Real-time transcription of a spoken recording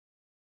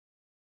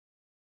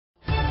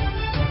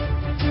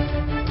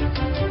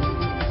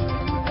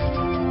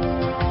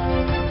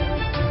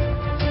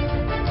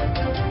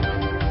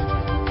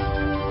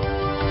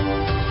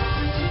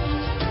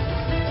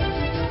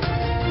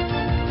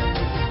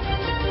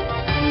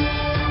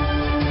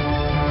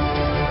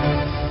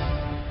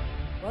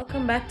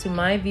back to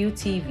MyView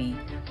TV,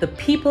 the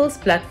people's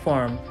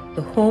platform,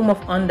 the home of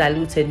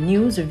undiluted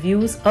news,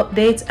 reviews,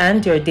 updates,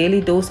 and your daily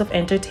dose of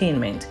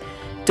entertainment.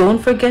 Don't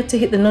forget to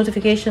hit the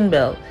notification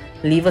bell,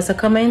 leave us a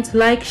comment,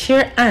 like,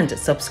 share, and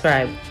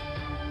subscribe.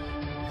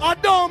 I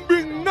don't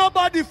bring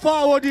nobody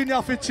forward in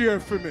your cheer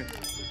for me.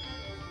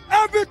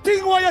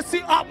 Everything what you see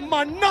happen,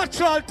 my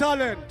natural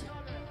talent.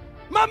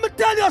 Man, me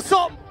tell you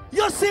something.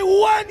 You see,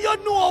 when you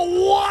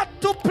know what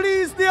to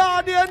please the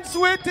audience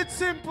with, it's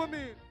simple, me.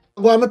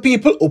 Well, my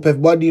people, hope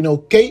everybody doing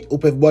okay,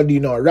 hope everybody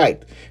doing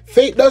alright.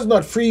 Faith does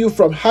not free you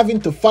from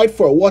having to fight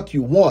for what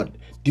you want.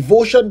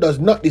 Devotion does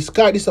not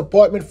discard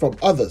disappointment from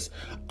others.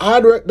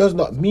 Hard work does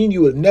not mean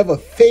you will never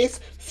face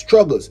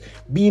struggles.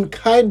 Being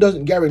kind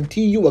doesn't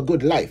guarantee you a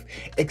good life.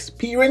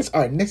 Experience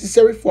are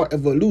necessary for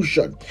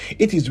evolution.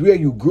 It is where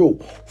you grow.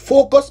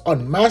 Focus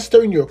on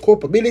mastering your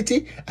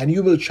capability and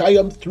you will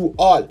triumph through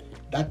all.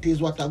 That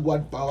is what I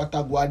want for what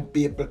I want,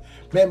 people.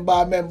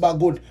 Remember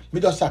good. Me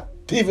just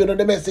giving you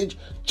the message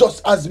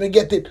just as me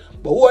get it.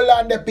 But hold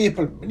on the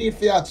people. Me need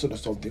to ask you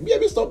something.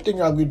 Maybe something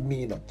wrong with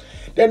me now.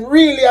 Then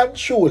really and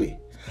truly,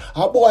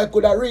 a boy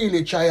could have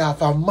really tried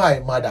off of my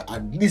mother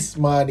and this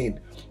morning.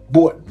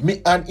 Both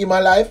me and him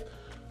alive.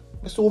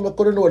 So I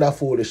couldn't know that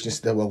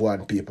foolishness never go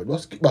on, people.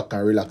 Just keep back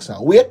and relax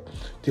and wait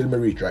till me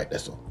reach right there.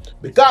 So.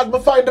 Because me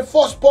find the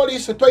first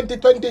police for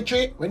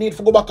 2023, we need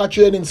to go back to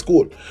training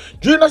school.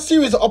 During a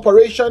series of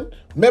operations,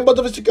 members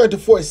of the security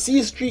force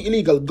seized 3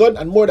 illegal guns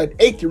and more than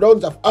 80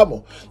 rounds of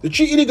ammo. The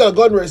 3 illegal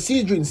guns were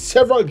seized during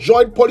several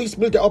joint police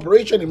military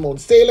operations in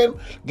Mount Salem,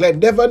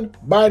 Glendevon,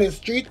 Barnett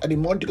Street, and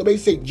in Montego Bay,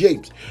 St.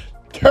 James.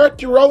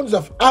 30 rounds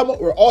of ammo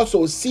were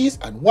also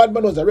seized and 1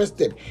 man was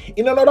arrested.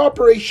 In another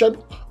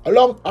operation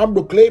along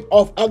Ambrook Lane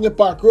off Angle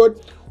Park Road,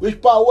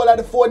 which part all of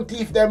the phone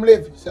thief them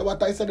live. Say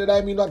what I said that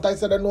I mean, what I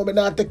said I know, me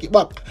not take it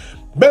back.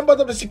 Members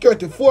of the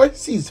security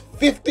force seized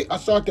 50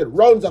 assorted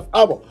rounds of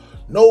ammo.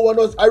 No one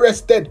was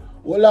arrested.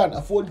 Hold on,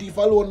 a phone thief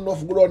alone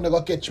enough go down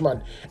never catch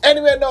man.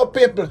 Anyway now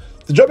people,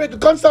 the Jamaica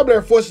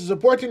Constabulary Force is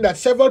reporting that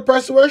several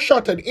persons were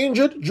shot and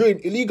injured during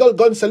illegal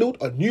gun salute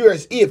on New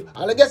Year's Eve.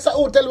 And I guess I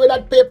will tell with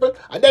that people,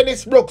 and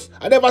Dennis Brooks,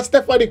 and never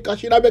Stephanie, because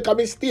she done make a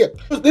mistake.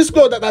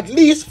 Disclosed that at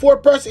least 4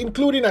 persons,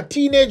 including a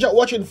teenager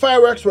watching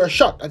fireworks, were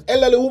shot. An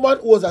elderly woman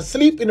who was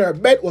asleep in her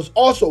bed was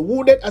also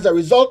wounded as a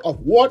result of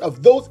one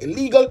of those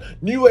illegal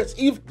New Year's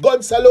Eve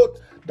gun salute.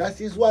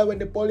 That is why when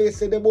the police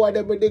say the boy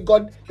them with the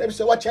gun, them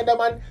say watch the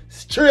man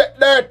straight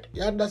dirt.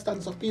 You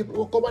understand? Some people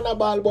who come on a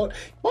ball about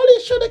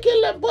police should have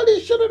killed them,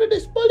 police should have do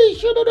this, police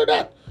should have do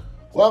that.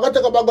 Well, I'm going to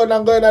take up a gun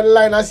and go in the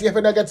line and see if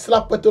I get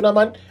slapped with the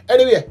man.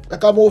 Anyway, I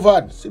can move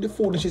on. See the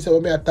foolishness we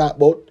may talk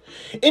about.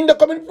 In the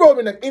coming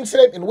prominent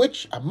incident in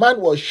which a man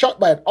was shot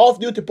by an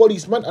off-duty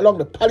policeman along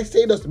the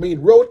Palisades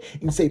main road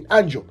in St.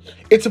 Andrew.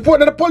 It's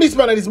reported that the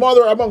policeman and his mother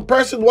were among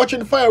persons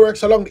watching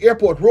fireworks along the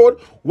airport road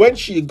when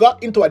she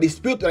got into a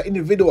dispute with an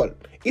individual.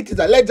 It is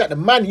alleged that the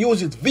man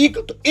used his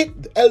vehicle to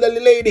hit the elderly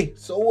lady.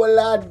 So,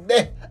 well,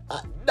 there,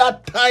 at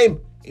that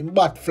time, in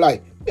bat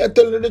fly. They're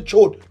telling you the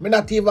truth. Me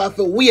not even have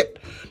to wait.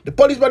 The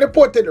policeman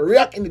reported to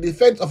react in the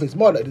defense of his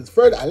mother. It is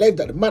further alleged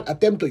that the man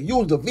attempted to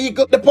use the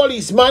vehicle. The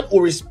policeman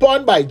will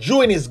respond by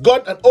drawing his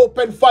gun and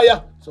open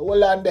fire. So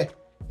hold on there.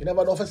 You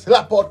never know if I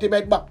slap out him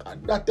head back.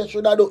 And that you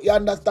should have do. You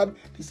understand?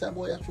 This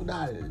boy you should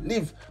have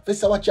live.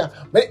 This watch ya.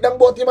 Make them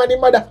both him and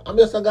his mother. I'm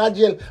just going to go to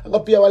jail. I'm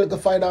going to pay a little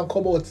fine and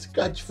come out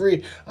scratch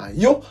free. And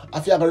you,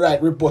 if you have a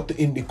right report to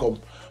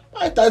Indicom.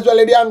 Might as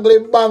well the angle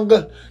in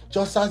bangle.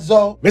 Just as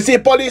so. Me see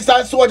police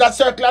and soldiers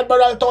circle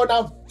Admiral Town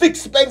and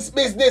fix Spence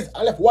business.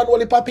 I left one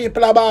only for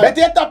people about. Better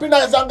you tap in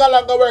and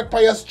Zangalanga work for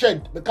your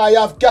strength. Because you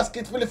have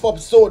gasket fill up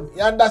soon.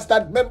 You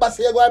understand? Remember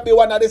say you're going to be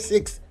one of the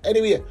 6.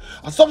 Anyway,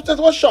 a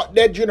substance was shot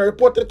dead during a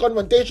reported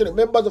confrontation with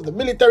members of the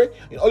military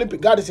in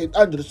Olympic Garden, St.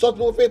 Andrew. The suspect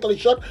was fatally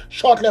shot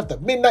shortly after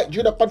midnight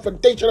during a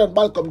confrontation on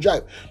Malcolm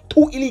Drive.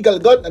 2 illegal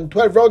guns and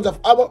 12 rounds of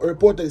ammo were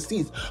reportedly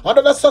seized.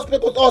 Another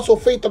suspect was also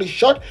fatally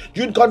shot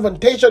during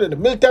confrontation in the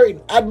military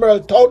in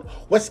Admiral Town,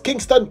 West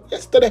Kingston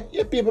yesterday.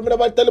 Yeah, people, I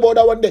never tell about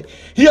that one day.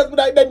 He has been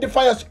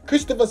identified as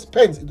Christopher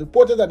Spence. It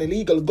reported that an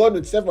illegal gun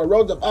with several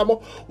rounds of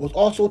ammo was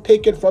also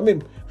taken from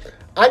him.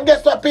 And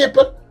guess what,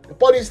 people? The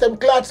police them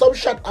cleared some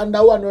shot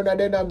under one run and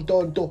then I'm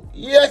done too.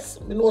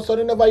 Yes, me know so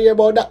they never hear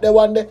about that the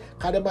one day.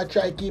 Cause them a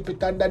try keep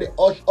it under the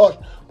hush hush.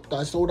 But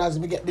as soon as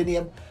me get the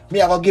name,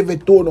 me I go give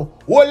it to no.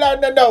 Hold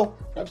on now.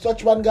 From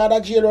such one got a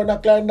jail on the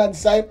Clarendon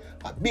side.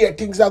 Bare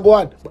things are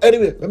going. But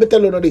anyway, let me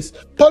tell you this.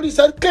 Police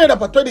have cleared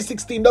up a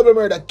 2016 double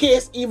murder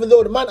case, even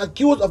though the man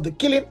accused of the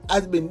killing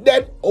has been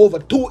dead over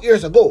 2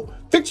 years ago.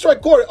 Fitzroy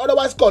Corey,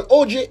 otherwise called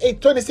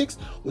OJ826,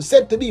 was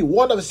said to be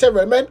one of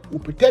several men who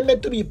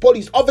pretended to be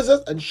police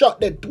officers and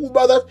shot dead 2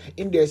 brothers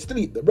in their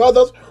sleep. The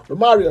brothers,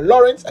 Romario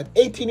Lawrence, an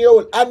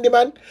 18-year-old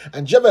Andyman,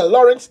 and Javel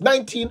Lawrence,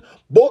 19,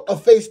 both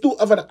of Phase 2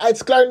 of an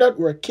Heights Clarendon,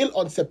 were killed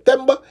on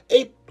September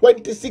 8,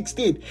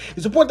 2016.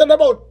 It's reported that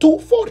about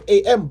 2:40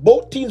 a.m.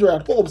 both teens were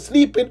at home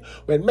sleeping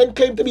when men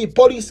claimed to be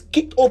police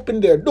kicked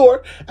open their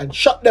door and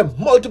shot them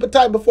multiple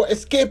times before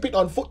escaping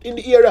on foot in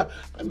the area.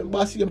 I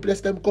remember seeing the place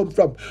them come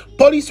from.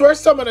 Police were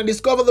summoned and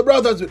discovered the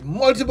brothers with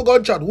multiple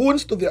gunshot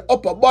wounds to their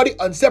upper body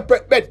on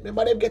separate bed.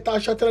 Remember them get a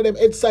shot on them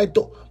head side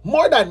too.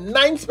 More than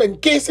 9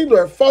 spent casings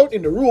were found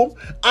in the room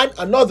and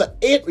another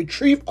 8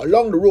 retrieved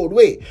along the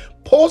roadway.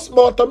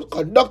 Post-mortem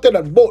conducted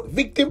on both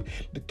victims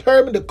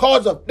determined the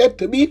cause of death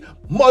to be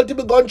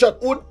multiple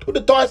gunshot wound to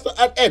the torso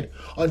and head.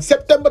 On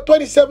September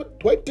 27,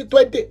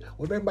 2020,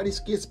 remember this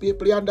case,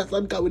 people, you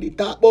understand, because we did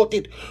talk about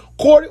it.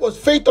 Corey was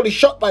fatally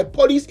shot by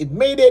police in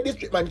Mayday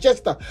District,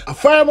 Manchester. A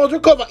firearm was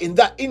recovered in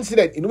that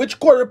incident, in which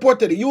Corey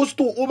reportedly used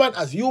 2 women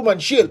as human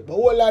shield. But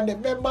hold on,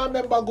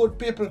 remember good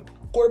people.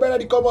 Corey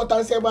better come out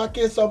and say, "Man,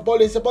 kill some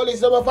police. The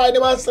police never find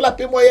him and slap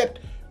him yet."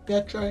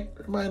 Yeah, try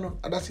remind him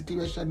of that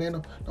situation, you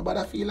know.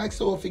 Nobody feel like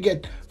so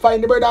forget.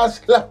 Find the brother and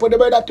slap the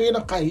brother to, you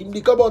know, cause him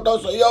they come out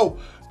and say, "Yo,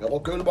 you go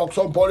kill back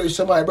some police,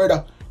 my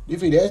brother."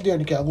 If it is there,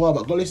 you can go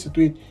back, go listen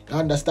to it, you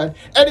understand?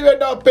 Anyway,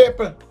 now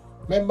people,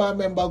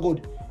 remember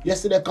good.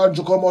 Yesterday,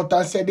 Kanju come out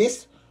and say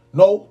this.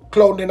 No,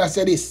 Clowning and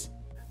say this.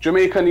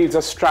 Jamaica needs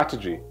a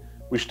strategy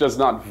which does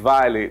not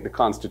violate the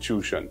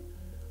Constitution,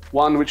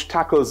 one which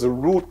tackles the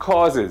root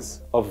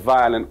causes of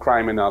violent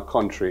crime in our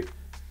country,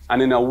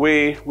 and in a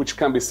way which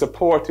can be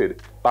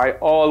supported by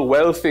all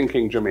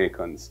well-thinking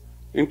Jamaicans,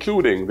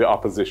 including the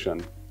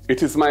opposition.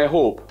 It is my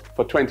hope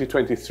for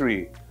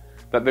 2023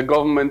 that the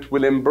government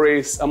will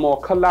embrace a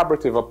more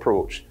collaborative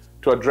approach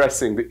to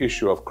addressing the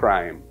issue of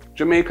crime.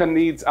 Jamaica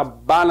needs a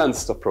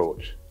balanced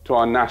approach to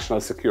our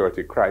national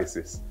security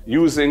crisis,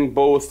 using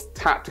both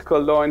tactical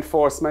law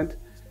enforcement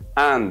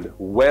and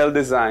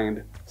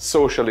well-designed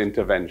social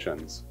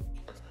interventions.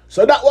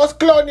 So that was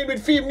Clowning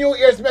with Theme New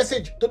Year's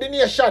message to the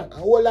nation. And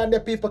all of the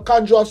people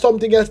conjure have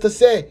something else to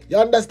say. You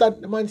understand?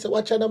 The man said,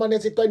 watch out, the man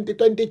say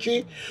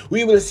 2023,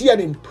 we will see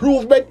an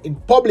improvement in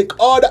public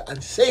order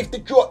and safety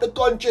throughout the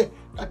country.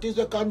 That is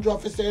what conjure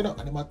have to say, you know.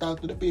 And they might talk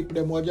to the people,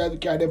 them who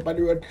just carry them on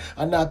the road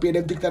and not pay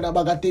them ticket and a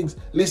bag of things.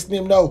 Listen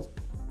him now.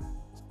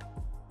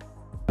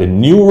 The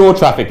new Road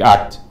Traffic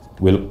Act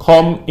will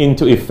come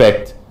into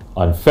effect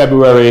on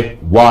February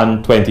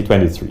 1,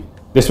 2023.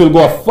 This will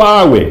go a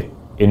far way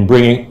in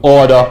bringing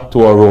order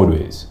to our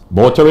roadways.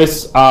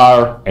 Motorists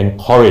are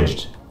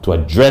encouraged to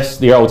address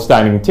their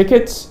outstanding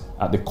tickets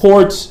at the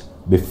courts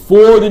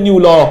before the new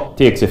law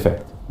takes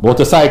effect.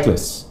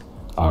 Motorcyclists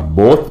are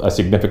both a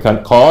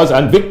significant cause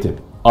and victim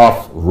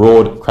of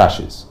road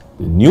crashes.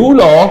 The new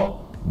law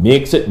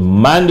makes it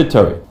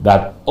mandatory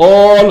that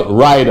all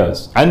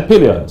riders and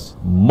pillions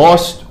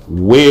must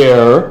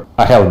wear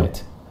a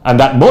helmet, and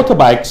that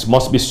motorbikes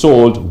must be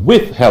sold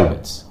with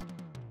helmets.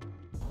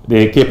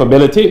 The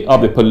capability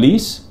of the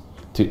police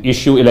to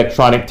issue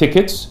electronic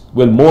tickets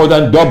will more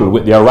than double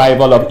with the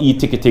arrival of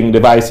e-ticketing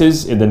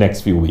devices in the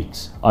next few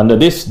weeks. Under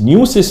this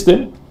new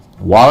system,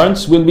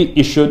 warrants will be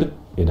issued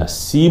in a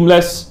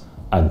seamless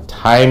and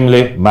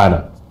timely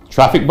manner.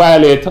 Traffic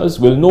violators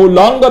will no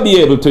longer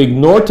be able to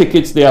ignore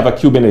tickets they have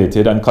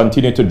accumulated and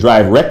continue to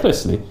drive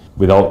recklessly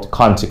without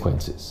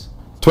consequences.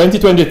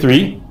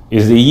 2023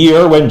 is the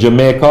year when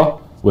Jamaica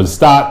will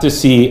start to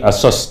see a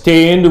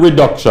sustained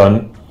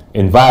reduction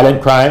in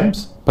violent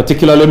crimes,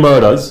 particularly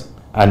murders,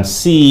 and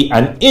see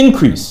an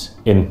increase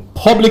in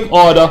public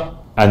order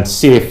and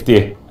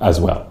safety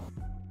as well.